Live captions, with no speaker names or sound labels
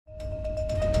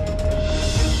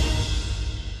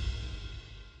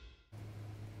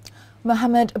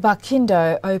Mohammad,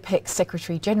 OPEC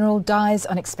Secretary General, dies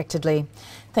unexpectedly.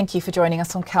 Thank you for joining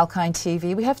us on Kalkine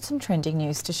TV. We have some trending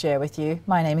news to share with you.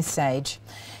 My name is Sage.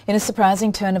 In a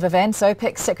surprising turn of events,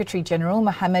 OPEC Secretary General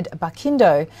Mohammad,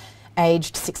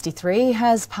 aged 63,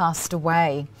 has passed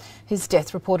away. His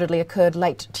death reportedly occurred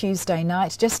late Tuesday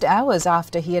night, just hours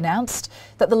after he announced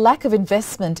that the lack of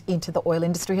investment into the oil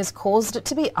industry has caused it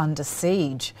to be under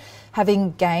siege.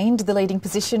 Having gained the leading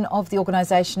position of the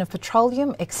Organisation of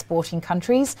Petroleum Exporting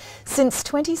Countries since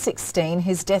 2016,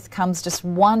 his death comes just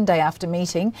one day after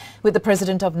meeting with the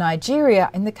President of Nigeria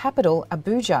in the capital,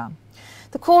 Abuja.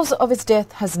 The cause of his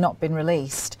death has not been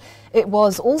released. It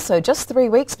was also just 3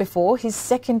 weeks before his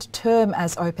second term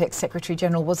as OPEC Secretary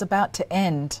General was about to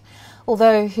end.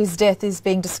 Although his death is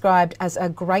being described as a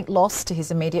great loss to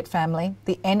his immediate family,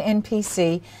 the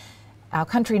NNPC, our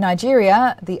country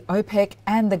Nigeria, the OPEC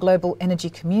and the global energy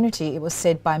community, it was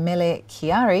said by Mele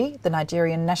Kyari, the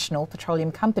Nigerian National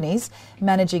Petroleum Company's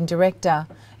managing director.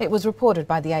 It was reported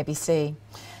by the ABC.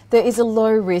 There is a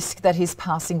low risk that his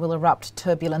passing will erupt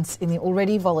turbulence in the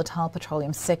already volatile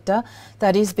petroleum sector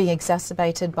that is being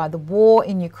exacerbated by the war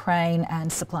in Ukraine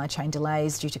and supply chain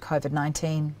delays due to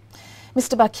COVID-19.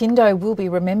 Mr. Bakindo will be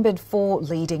remembered for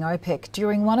leading OPEC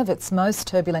during one of its most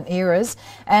turbulent eras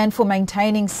and for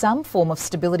maintaining some form of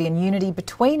stability and unity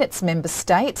between its member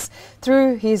states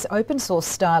through his open source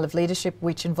style of leadership,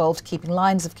 which involved keeping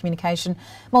lines of communication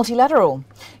multilateral.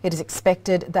 It is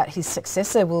expected that his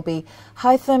successor will be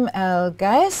Haitham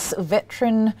El-Ghais,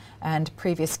 veteran and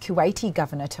previous Kuwaiti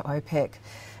governor to OPEC.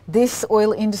 This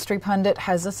oil industry pundit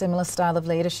has a similar style of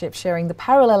leadership, sharing the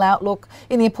parallel outlook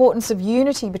in the importance of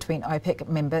unity between OPEC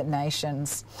member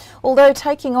nations. Although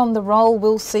taking on the role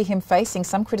will see him facing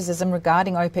some criticism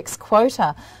regarding OPEC's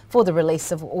quota for the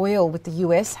release of oil, with the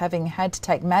US having had to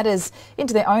take matters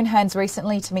into their own hands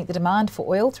recently to meet the demand for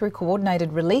oil through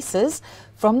coordinated releases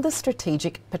from the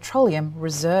Strategic Petroleum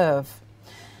Reserve.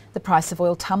 The price of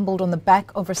oil tumbled on the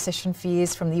back of recession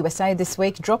fears from the USA this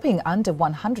week, dropping under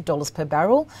 $100 per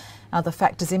barrel. Other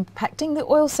factors impacting the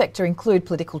oil sector include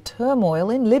political turmoil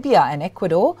in Libya and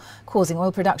Ecuador, causing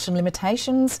oil production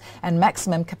limitations, and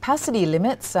maximum capacity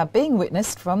limits are being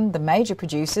witnessed from the major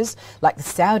producers like the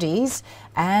Saudis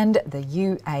and the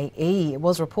UAE. It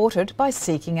was reported by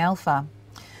Seeking Alpha.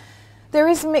 There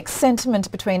is mixed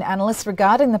sentiment between analysts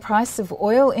regarding the price of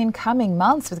oil in coming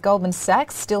months, with Goldman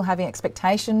Sachs still having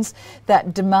expectations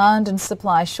that demand and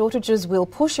supply shortages will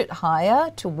push it higher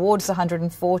towards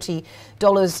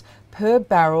 $140 per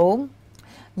barrel.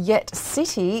 Yet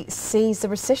Citi sees the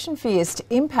recession fears to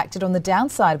impact it on the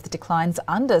downside of the declines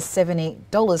under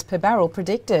 $70 per barrel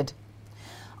predicted.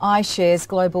 iShares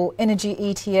Global Energy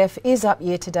ETF is up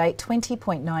year to date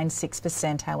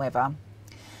 20.96%, however.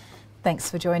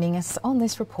 Thanks for joining us on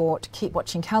this report. Keep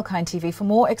watching Kalkine TV for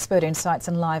more expert insights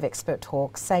and live expert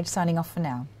talks. Sage signing off for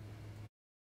now.